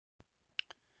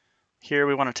Here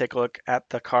we want to take a look at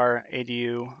the CARR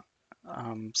ADU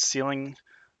ceiling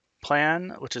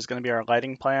plan, which is going to be our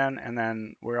lighting plan, and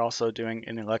then we're also doing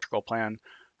an electrical plan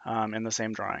in the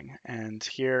same drawing. And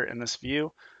here in this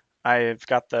view, I've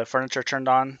got the furniture turned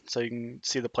on so you can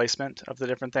see the placement of the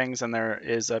different things, and there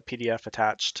is a PDF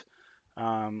attached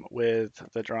with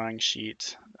the drawing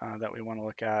sheet that we want to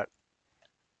look at.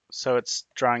 So it's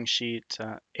drawing sheet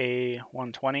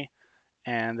A120,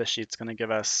 and the sheet's going to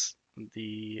give us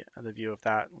the view of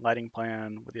that lighting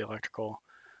plan with the electrical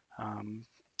um,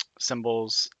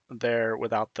 symbols there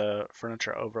without the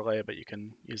furniture overlay, but you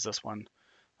can use this one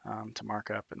to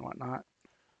mark up and whatnot.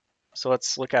 So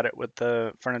let's look at it with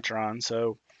the furniture on.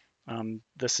 So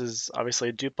this is obviously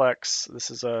a duplex. This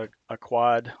is a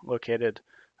quad located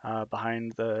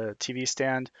behind the TV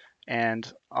stand,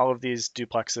 and all of these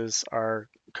duplexes are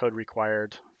code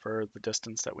required for the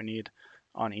distance that we need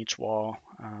on each wall.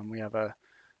 We have a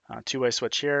two-way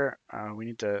switch here.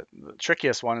 The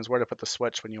trickiest one is where to put the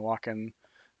switch when you walk in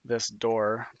this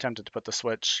door. I'm tempted to put the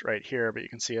switch right here, but you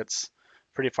can see it's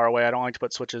pretty far away. I don't like to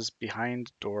put switches behind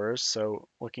doors, so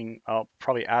I'll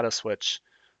probably add a switch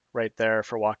right there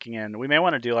for walking in. We may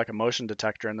want to do like a motion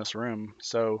detector in this room,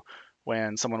 so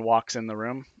when someone walks in the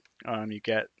room, you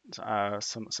get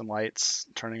some lights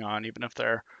turning on, even if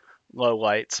they're low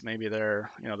lights. Maybe they're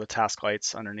the task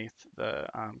lights underneath the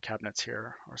cabinets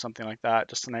here or something like that.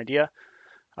 Just an idea.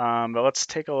 But let's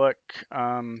take a look.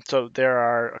 So there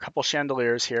are a couple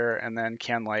chandeliers here and then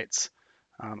can lights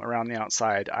around the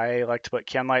outside. I like to put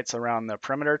can lights around the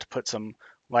perimeter to put some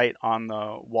light on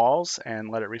the walls and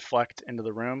let it reflect into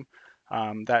the room.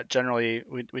 That generally,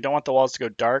 we don't want the walls to go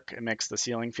dark. It makes the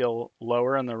ceiling feel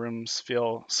lower and the rooms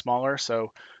feel smaller.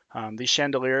 So these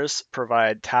chandeliers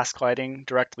provide task lighting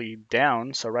directly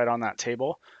down, so right on that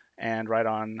table and right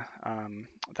on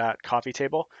that coffee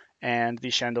table. And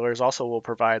these chandeliers also will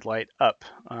provide light up,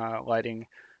 lighting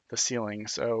the ceiling.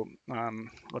 So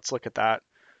let's look at that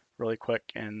really quick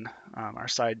in our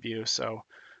side view. So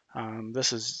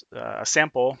this is a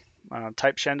sample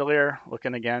type chandelier,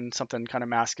 looking again, something kind of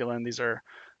masculine. These are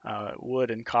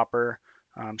wood and copper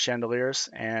chandeliers,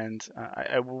 and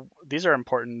these are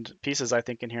important pieces, I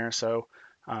think, in here. So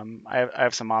I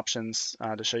have some options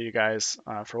to show you guys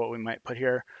for what we might put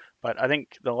here. But I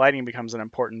think the lighting becomes an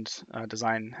important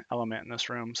design element in this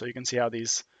room. So you can see how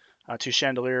these two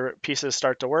chandelier pieces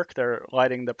start to work. They're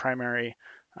lighting the primary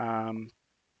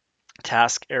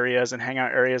task areas and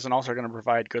hangout areas, and also are going to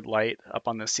provide good light up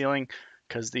on the ceiling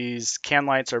because these can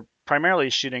lights are primarily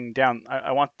shooting down.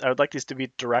 I would like these to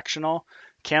be directional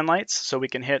can lights so we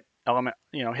can hit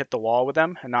the wall with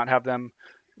them and not have them.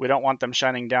 We don't want them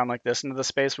shining down like this into the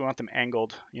space. We want them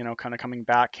angled, kind of coming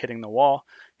back, hitting the wall,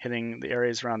 hitting the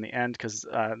areas around the end, because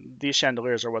these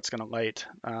chandeliers are what's going to light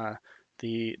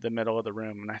the middle of the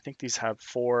room. And I think these have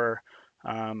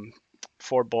um,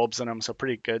 four bulbs in them, so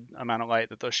pretty good amount of light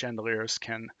that those chandeliers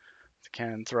can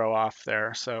throw off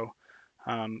there. So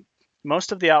um,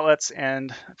 most of the outlets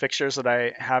and fixtures that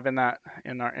I have in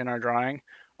our drawing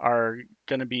are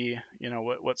going to be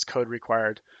what's code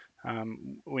required.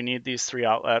 We need these three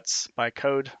outlets by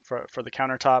code for the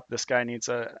countertop. This guy needs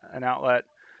an outlet.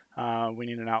 We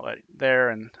need an outlet there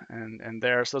and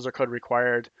there. So those are code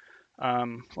required.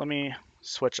 Let me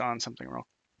switch on something real.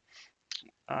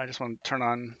 I just want to turn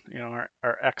on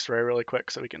our X-ray really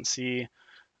quick so we can see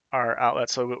our outlet.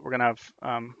 So we're gonna have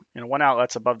one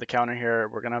outlet's above the counter here.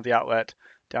 We're gonna have the outlet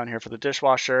down here for the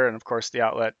dishwasher, and of course the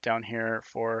outlet down here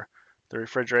for the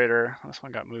refrigerator. This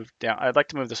one got moved down. I'd like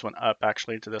to move this one up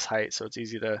actually to this height so it's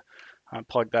easy to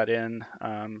plug that in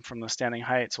from the standing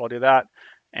height. So I'll do that.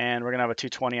 And we're gonna have a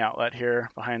 220 outlet here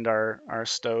behind our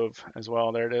stove as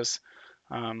well. There it is,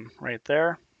 right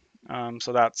there.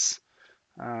 So that's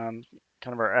kind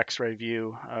of our X-ray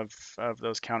view of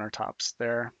those countertops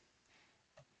there.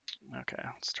 Okay,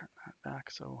 let's turn that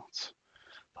back. So let's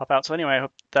pop out. So anyway, I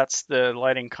hope that's the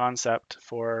lighting concept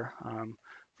for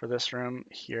this room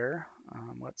here.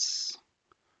 I'm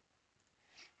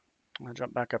gonna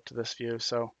jump back up to this view.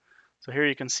 So here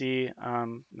you can see,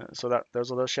 so that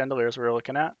those are those chandeliers we were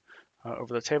looking at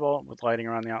over the table with lighting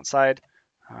around the outside.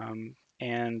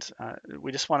 And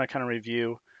we just want to kind of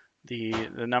review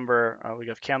the number. We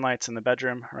have can lights in the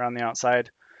bedroom around the outside,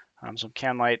 some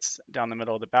can lights down the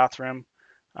middle of the bathroom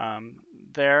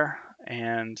there,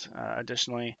 and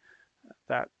additionally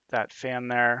that fan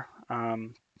there, a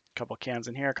couple cans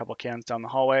in here, a couple cans down the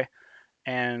hallway.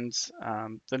 And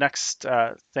the next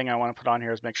thing I want to put on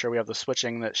here is make sure we have the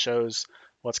switching that shows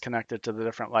what's connected to the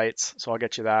different lights. So I'll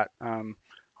get you that on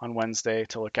Wednesday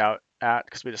to look out at,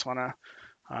 because we just want to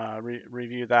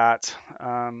review that,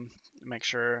 make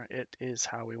sure it is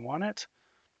how we want it.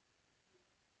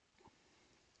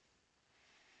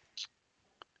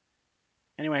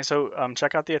 Anyway, so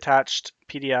check out the attached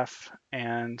PDF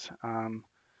and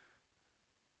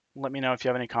let me know if you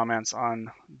have any comments on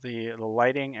the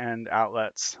lighting and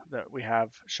outlets that we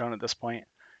have shown at this point,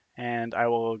 and I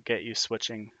will get you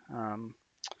switching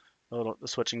the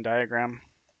switching diagram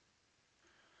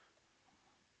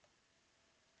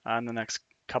in the next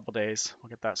couple days. We'll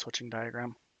get that switching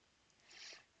diagram.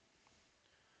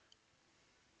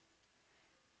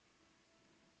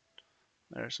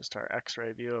 There's just our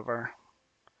X-ray view of our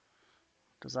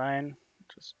design.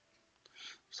 Just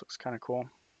looks kind of cool.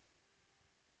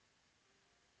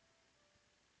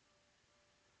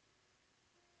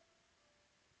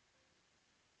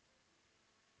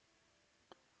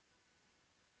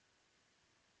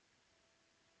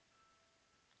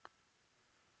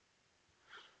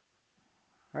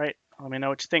 All right, let me know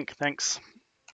what you think. Thanks.